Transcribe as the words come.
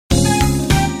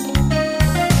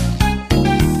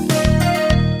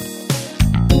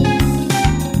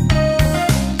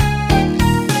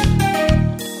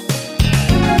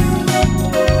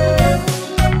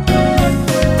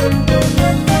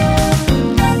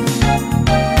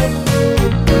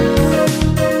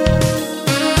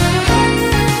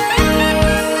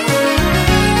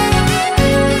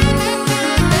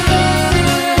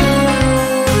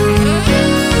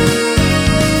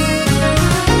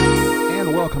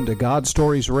welcome to God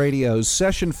Stories Radio's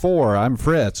Session 4. I'm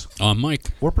Fritz. I'm Mike.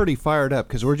 We're pretty fired up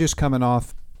because we're just coming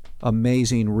off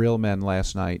amazing Real Men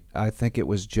last night. I think it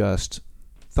was just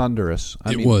thunderous.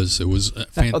 It was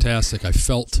fantastic. I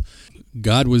felt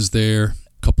God was there,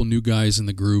 a couple new guys in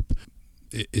the group.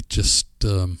 It just,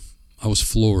 I was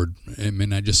floored. I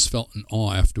mean, I just felt in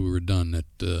awe after we were done that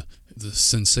the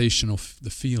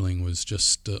feeling was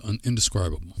just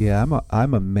indescribable. Yeah,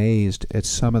 I'm amazed at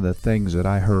some of the things that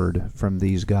I heard from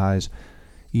these guys.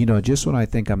 You know, just when I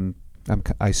think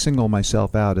I single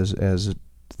myself out as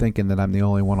thinking that I'm the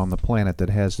only one on the planet that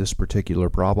has this particular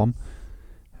problem,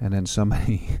 and then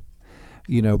somebody,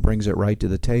 you know, brings it right to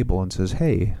the table and says,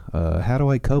 "Hey, how do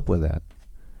I cope with that?"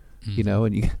 Mm-hmm. You know,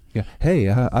 and hey,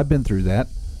 I've been through that.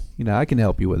 You know, I can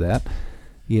help you with that.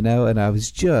 You know, and I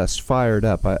was just fired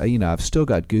up. I've still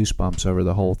got goosebumps over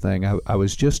the whole thing. I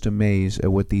was just amazed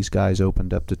at what these guys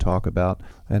opened up to talk about,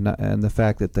 and the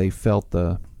fact that they felt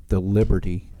the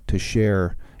liberty to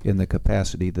share in the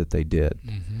capacity that they did.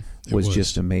 Mm-hmm. was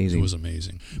just amazing. It was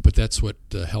amazing. But that's what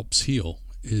helps heal,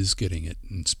 is getting it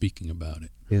and speaking about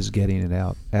it. Is getting it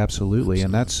out. Absolutely.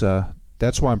 And that's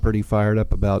why I'm pretty fired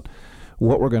up about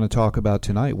what we're going to talk about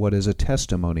tonight. What is a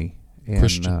testimony? And,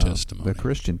 Christian testimony. The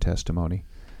Christian testimony.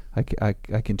 I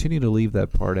continue to leave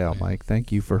that part out, Mike.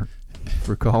 Thank you for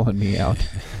calling me out.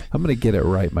 I'm going to get it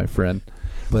right, my friend.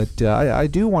 But I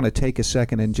do want to take a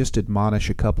second and just admonish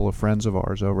a couple of friends of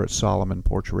ours over at Solomon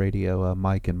Porch Radio,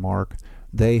 Mike and Mark.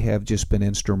 They have just been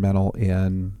instrumental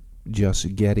in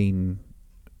just getting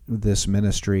this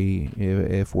ministry,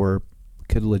 if we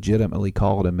could legitimately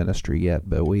call it a ministry yet,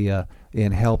 but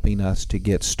in helping us to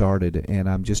get started. And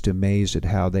I'm just amazed at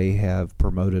how they have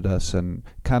promoted us and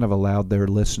kind of allowed their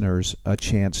listeners a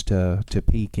chance to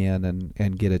peek in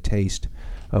and get a taste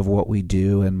of what we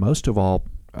do. And most of all,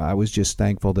 I was just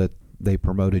thankful that they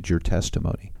promoted your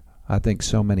testimony. I think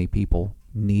so many people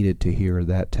needed to hear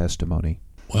that testimony.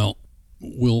 Well,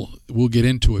 we'll get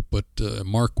into it, but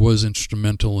Mark was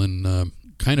instrumental in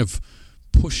kind of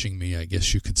pushing me, I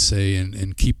guess you could say,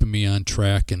 and keeping me on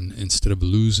track, and instead of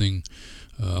losing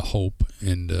hope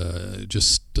and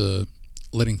just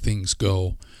letting things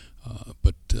go.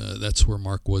 But that's where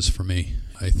Mark was for me.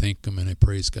 I thank him and I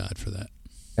praise God for that.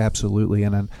 Absolutely.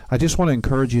 And I just want to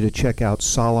encourage you to check out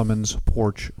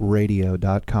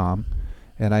Solomon'sPorchRadio.com.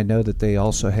 And I know that they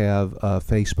also have a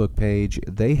Facebook page.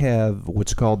 They have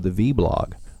what's called the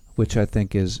V-Blog, which I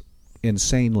think is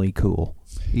insanely cool.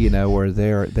 You know, where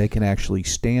they can actually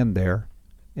stand there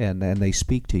and they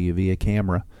speak to you via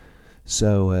camera.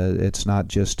 So it's not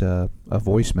just a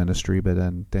voice ministry, but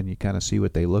then you kind of see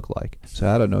what they look like. So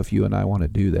I don't know if you and I want to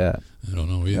do that. I don't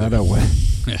know either. I don't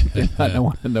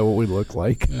want to know what we look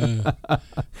like.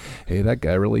 Hey, that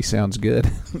guy really sounds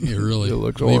good. Yeah, really. It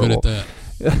looks Leave horrible. it at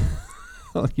that.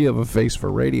 You have a face for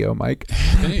radio, Mike.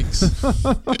 Thanks.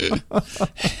 But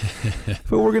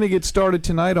we're going to get started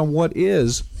tonight on what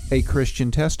is a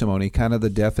Christian testimony, kind of the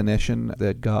definition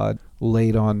that God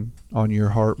laid on your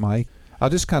heart, Mike. I'll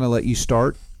just kind of let you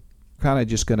start. Kind of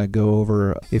just going to go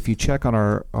over, if you check on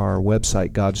our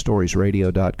website,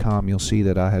 GodStoriesRadio.com, you'll see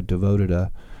that I had devoted a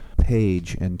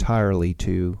page entirely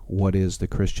to what is the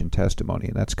Christian testimony.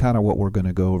 And that's kind of what we're going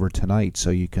to go over tonight,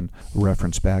 so you can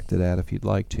reference back to that if you'd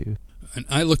like to. And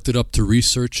I looked it up to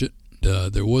research it.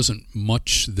 There wasn't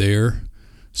much there.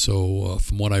 So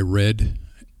from what I read,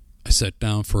 I sat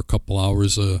down for a couple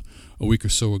hours a week or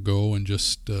so ago and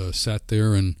just sat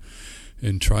there and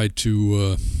tried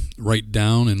to write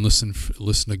down and listen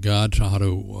to God how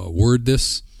to word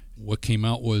this. What came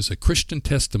out was a Christian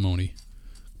testimony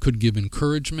could give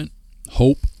encouragement,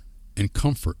 hope, and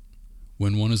comfort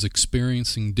when one is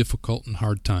experiencing difficult and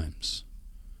hard times.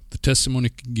 The testimony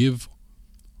could give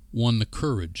one the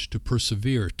courage to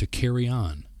persevere, to carry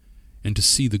on, and to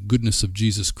see the goodness of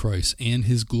Jesus Christ and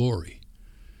His glory,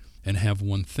 and have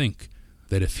one think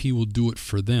that if He will do it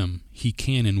for them, He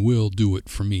can and will do it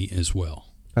for me as well.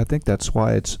 I think that's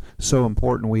why it's so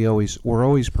important. We're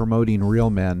always promoting Real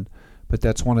Men, but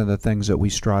that's one of the things that we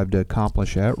strive to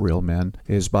accomplish at Real Men,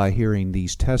 is by hearing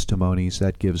these testimonies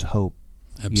that gives hope.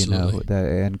 Absolutely.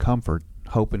 And comfort.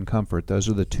 Hope and comfort. Those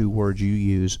are the two words you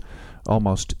use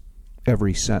almost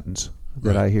every sentence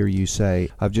that Right. I hear you say.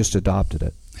 I've just adopted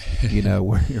it.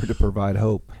 We're here to provide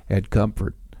hope and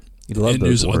comfort. You love and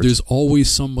those words. there's always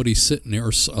somebody sitting there,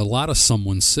 or a lot of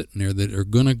someone sitting there that are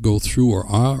going to go through or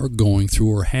are going through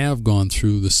or have gone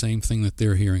through the same thing that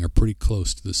they're hearing, or pretty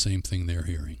close to the same thing they're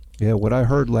hearing. Yeah, what I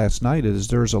heard last night is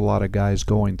there's a lot of guys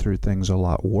going through things a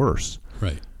lot worse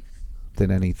Right. than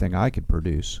anything I could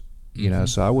produce.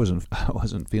 So I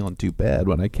wasn't feeling too bad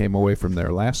when I came away from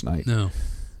there last night. No.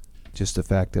 Just the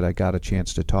fact that I got a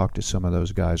chance to talk to some of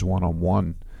those guys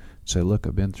one-on-one, say, look,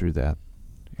 I've been through that.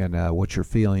 And what you're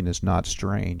feeling is not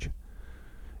strange.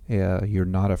 You're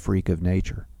not a freak of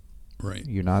nature. Right.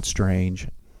 You're not strange.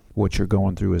 What you're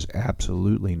going through is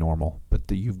absolutely normal, but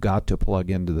you've got to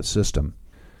plug into the system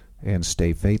and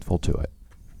stay faithful to it.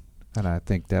 And I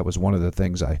think that was one of the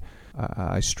things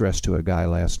I stressed to a guy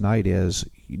last night is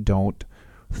you don't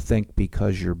think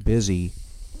because you're busy,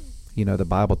 the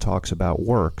Bible talks about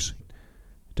works.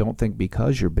 Don't think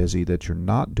because you're busy that you're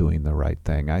not doing the right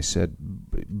thing. I said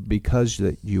because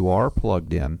that you are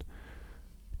plugged in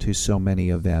to so many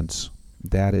events,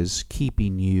 that is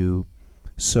keeping you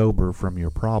sober from your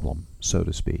problem, so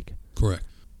to speak. Correct.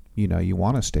 You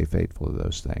want to stay faithful to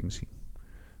those things.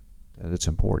 That's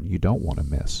important. You don't want to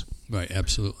miss. Right,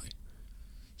 absolutely.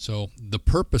 So the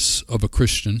purpose of a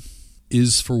Christian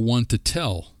is for one to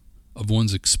tell of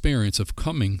one's experience of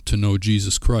coming to know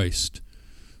Jesus Christ,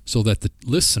 so that the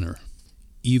listener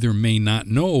either may not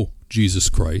know Jesus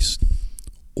Christ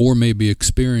or may be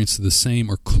experiencing the same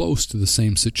or close to the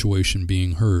same situation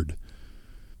being heard.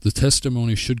 The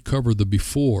testimony should cover the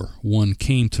before one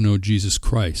came to know Jesus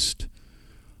Christ,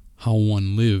 how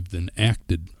one lived and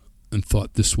acted and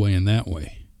thought this way and that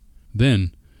way.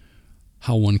 Then,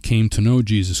 how one came to know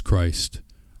Jesus Christ.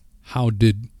 How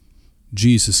did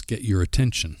Jesus get your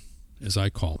attention, as I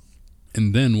call it?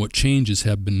 And then what changes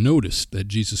have been noticed that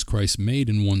Jesus Christ made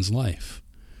in one's life.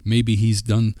 Maybe he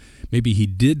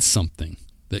did something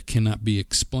that cannot be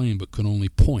explained but could only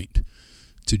point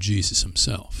to Jesus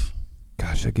himself.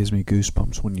 Gosh, that gives me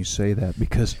goosebumps when you say that,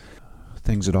 because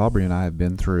things that Aubrey and I have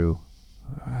been through,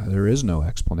 there is no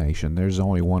explanation. There's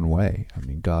only one way. I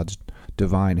mean, God's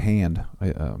divine hand,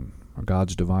 or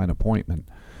God's divine appointment,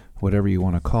 whatever you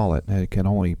want to call it, it can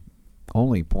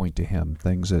only point to him,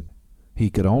 things that he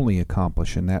could only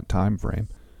accomplish in that time frame.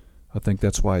 I think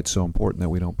that's why it's so important that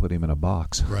we don't put him in a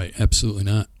box. Right, absolutely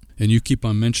not. And you keep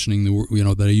on mentioning the word,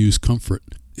 that I use comfort.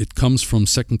 It comes from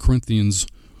 2 Corinthians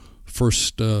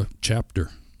first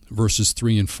chapter, verses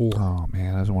 3 and 4. Oh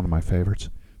man, that's one of my favorites.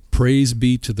 Praise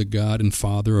be to the God and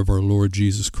Father of our Lord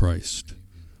Jesus Christ,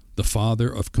 the Father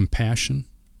of compassion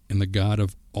and the God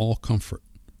of all comfort,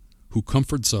 who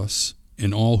comforts us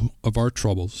in all of our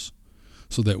troubles,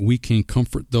 so that we can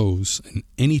comfort those in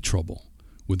any trouble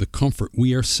with the comfort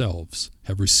we ourselves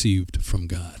have received from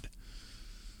God.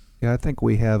 Yeah, I think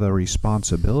we have a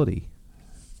responsibility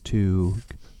to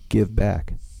give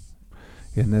back.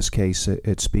 In this case,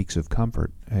 it speaks of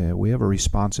comfort. We have a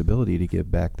responsibility to give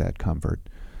back that comfort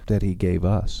that he gave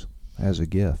us as a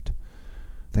gift.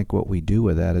 I think what we do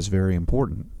with that is very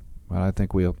important. But I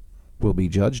think we'll be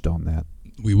judged on that.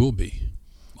 We will be.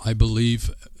 I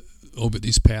believe over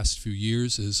these past few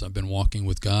years, as I've been walking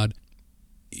with God,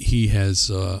 he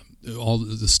has all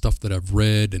the stuff that I've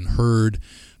read and heard.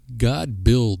 God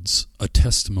builds a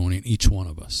testimony in each one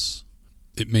of us.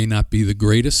 It may not be the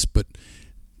greatest, but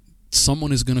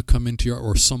someone is going to come into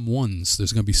there's going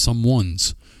to be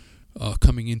someone's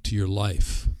coming into your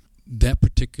life. That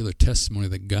particular testimony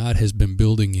that God has been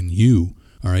building in you,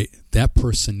 all right, that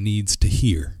person needs to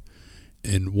hear.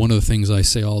 And one of the things I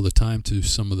say all the time to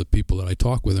some of the people that I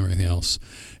talk with and everything else,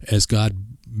 as God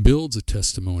builds a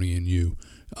testimony in you,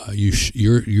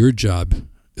 your job,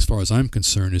 as far as I'm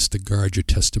concerned, is to guard your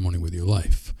testimony with your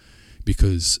life,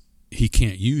 because he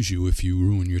can't use you if you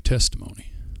ruin your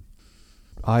testimony.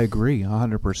 I agree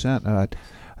 100%. I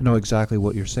know exactly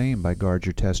what you're saying by guard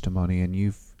your testimony, and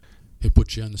it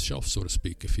puts you on the shelf, so to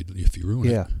speak, if you ruin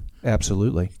it. Yeah,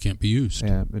 absolutely. It can't be used.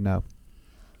 Yeah, no.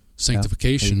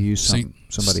 Sanctification. You use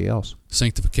somebody else.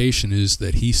 Sanctification is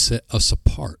that he set us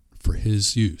apart for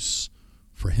his use,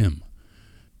 for him.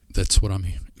 That's what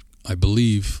I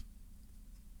believe.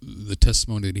 The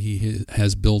testimony that he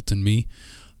has built in me.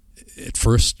 At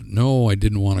first, no, I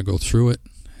didn't want to go through it.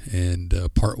 And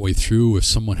partway through, if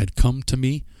someone had come to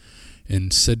me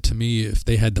and said to me if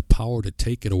they had the power to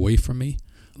take it away from me,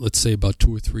 let's say about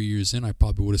 2 or 3 years in, I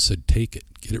probably would have said, take it,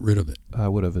 get rid of it. I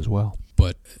would have as well.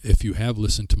 But if you have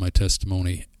listened to my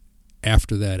testimony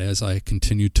after that, as I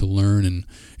continued to learn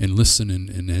and listen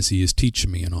and as he is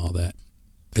teaching me and all that,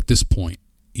 at this point,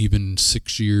 even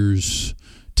 6 years,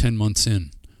 10 months in,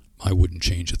 I wouldn't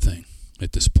change a thing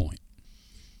at this point.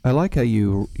 I like how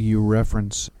you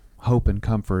reference hope and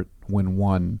comfort when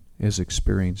one is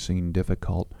experiencing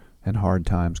difficult and hard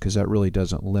times, because that really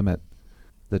doesn't limit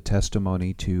the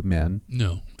testimony to men.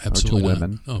 No, absolutely or to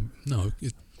women. Not. No.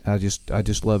 I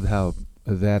just love how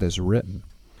that is written.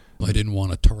 I didn't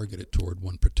want to target it toward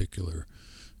one particular,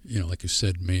 like you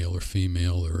said, male or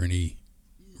female or any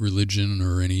religion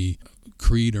or any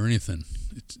creed or anything.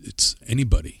 It's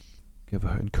anybody. Give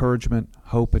encouragement,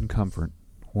 hope, and comfort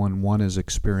when one is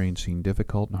experiencing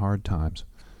difficult and hard times.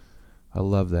 I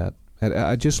love that. And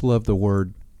I just love the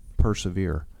word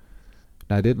persevere.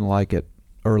 And I didn't like it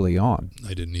early on.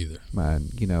 I didn't either.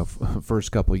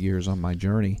 First couple of years on my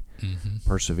journey,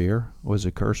 persevere was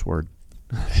a curse word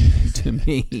to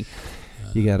me.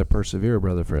 You got to persevere,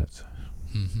 Brother Fritz.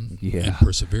 Mm-hmm. Yeah. And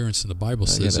perseverance in the Bible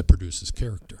says it produces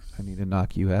character. I need to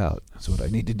knock you out. That's what I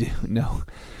need to do. No.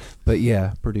 But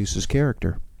yeah, produces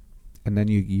character. And then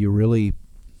you really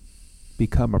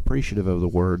become appreciative of the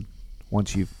word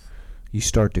once you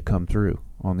start to come through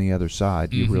on the other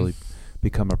side. You really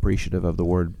become appreciative of the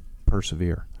word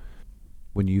persevere.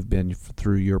 When you've been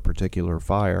through your particular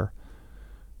fire,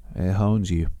 it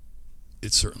hones you.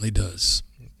 It certainly does.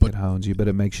 It hones you, but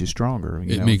it makes you stronger.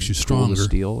 It makes you stronger.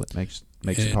 Steel, it makes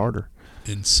it harder.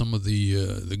 And some of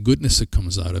the goodness that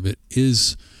comes out of it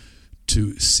is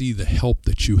to see the help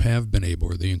that you have been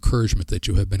able, or the encouragement that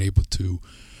you have been able to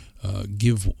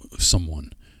give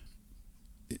someone.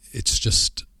 It's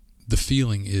just, the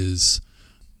feeling it's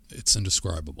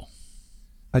indescribable.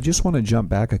 I just want to jump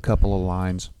back a couple of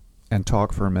lines and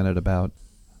talk for a minute about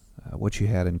what you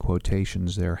had in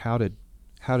quotations there. How did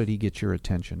he get your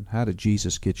attention? How did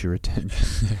Jesus get your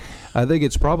attention? I think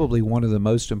it's probably one of the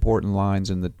most important lines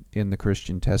in the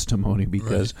Christian testimony,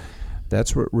 because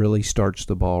that's what really starts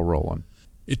the ball rolling.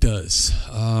 It does.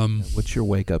 What's your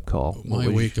wake-up call? My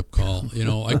wake-up call.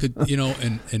 I could,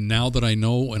 and now that I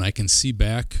know and I can see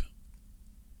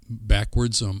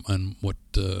backwards on what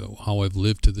how I've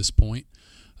lived to this point,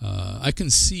 I can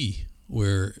see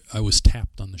where I was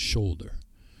tapped on the shoulder,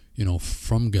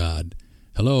 from God.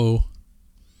 Hello.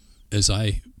 As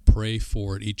I pray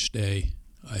for it each day,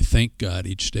 I thank God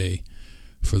each day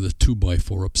for the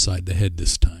 2x4 upside the head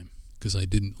this time, because I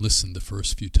didn't listen the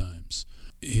first few times.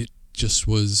 It just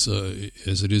was,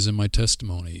 as it is in my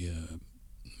testimony,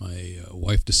 my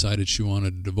wife decided she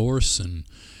wanted a divorce, and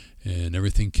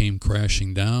everything came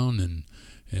crashing down,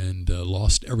 and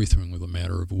lost everything with a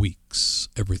matter of weeks,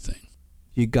 everything.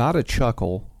 You got to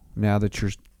chuckle now that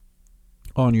you're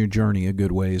on your journey a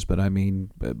good ways, but I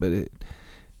mean,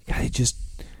 it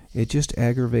just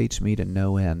aggravates me to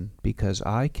no end, because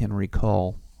I can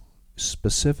recall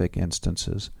specific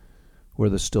instances where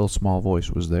the still small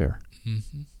voice was there.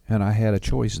 Mm-hmm. And I had a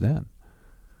choice then.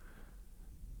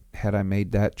 Had I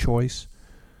made that choice,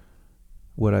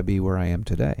 would I be where I am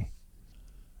today?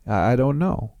 I don't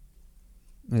know.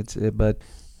 But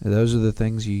those are the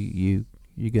things you're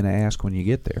going to ask when you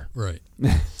get there. Right.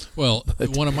 Well,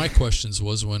 one of my questions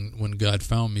was when God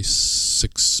found me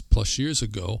 6+ years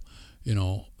ago,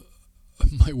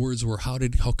 my words were, how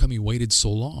come he waited so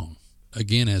long?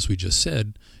 Again, as we just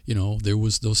said, there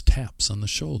was those taps on the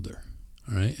shoulder,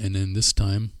 all right? And then this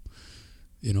time,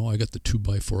 I got the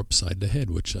 2x4 upside the head,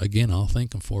 which, again, I'll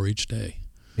thank him for each day.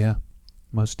 Yeah,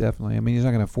 most definitely. I mean, he's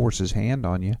not going to force his hand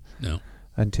on you. No.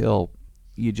 Until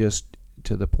you just,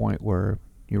 to the point where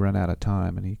you run out of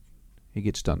time and he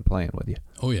gets done playing with you.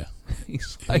 Oh, yeah.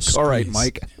 He's like, all right,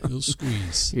 Mike. He'll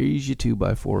squeeze. Here's your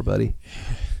 2x4, buddy.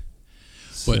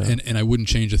 But and I wouldn't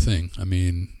change a thing. I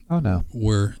mean, oh no.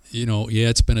 Where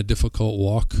it's been a difficult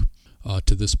walk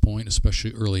to this point,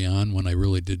 especially early on when I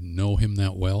really didn't know him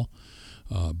that well.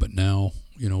 But now,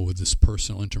 with this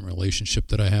personal, intimate relationship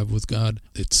that I have with God,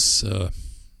 it's I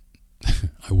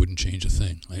wouldn't change a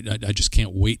thing. I just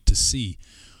can't wait to see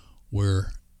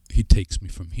where he takes me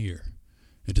from here,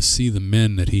 and to see the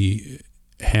men that he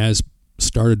has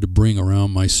started to bring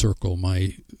around my circle,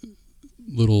 my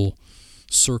little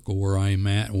circle where I'm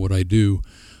at and what I do,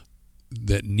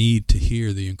 that need to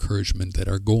hear the encouragement, that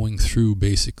are going through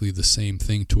basically the same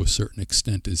thing to a certain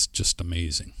extent, is just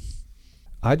amazing.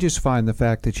 I just find the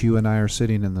fact that you and I are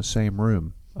sitting in the same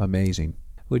room amazing.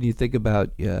 When you think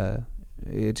about,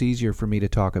 it's easier for me to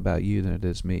talk about you than it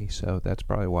is me, so that's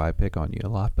probably why I pick on you a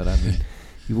lot. But I mean,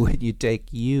 when you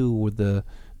take you with the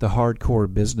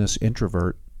hardcore business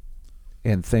introvert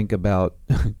and think about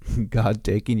God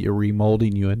taking you,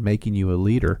 remolding you, and making you a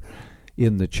leader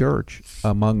in the church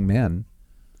among men.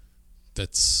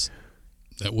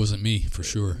 That wasn't me, for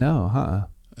sure. No,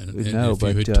 And if you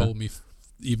had told me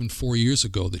even 4 years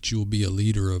ago that you will be a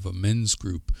leader of a men's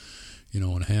group,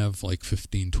 and have like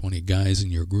 15, 20 guys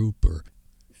in your group,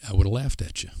 I would have laughed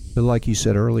at you. But like you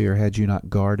said earlier, had you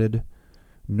not guarded,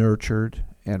 nurtured,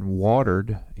 and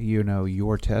watered,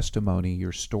 your testimony,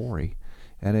 your story,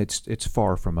 and it's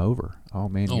far from over. Oh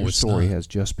man, your story has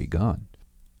just begun.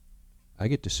 I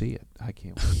get to see it. I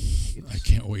can't wait. I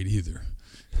can't wait either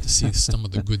to see some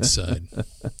of the good side.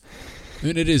 I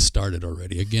mean, it is started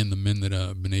already. Again, the men that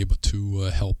I've been able to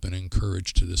help and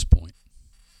encourage to this point.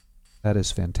 That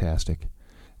is fantastic.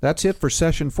 That's it for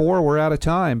Session 4. We're out of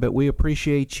time, but we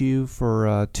appreciate you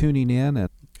for tuning in and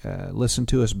listen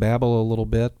to us babble a little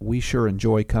bit. We sure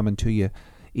enjoy coming to you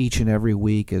each and every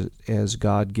week as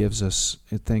God gives us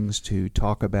things to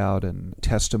talk about and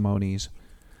testimonies,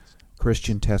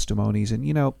 Christian testimonies. And,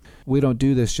 we don't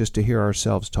do this just to hear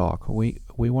ourselves talk. We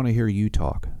want to hear you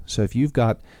talk. So if you've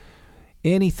got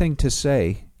anything to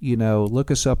say,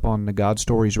 look us up on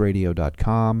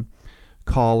thegodstoriesradio.com.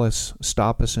 Call us,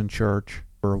 stop us in church,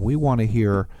 or we want to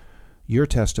hear your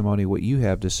testimony, what you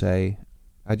have to say.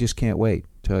 I just can't wait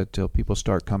till people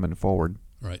start coming forward.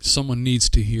 Right. Someone needs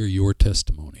to hear your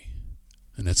testimony,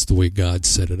 and that's the way God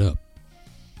set it up.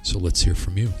 So let's hear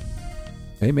from you.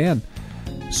 Amen.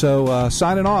 So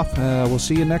signing off. We'll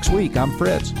see you next week. I'm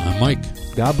Fritz. I'm Mike.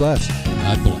 God bless.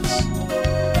 God bless.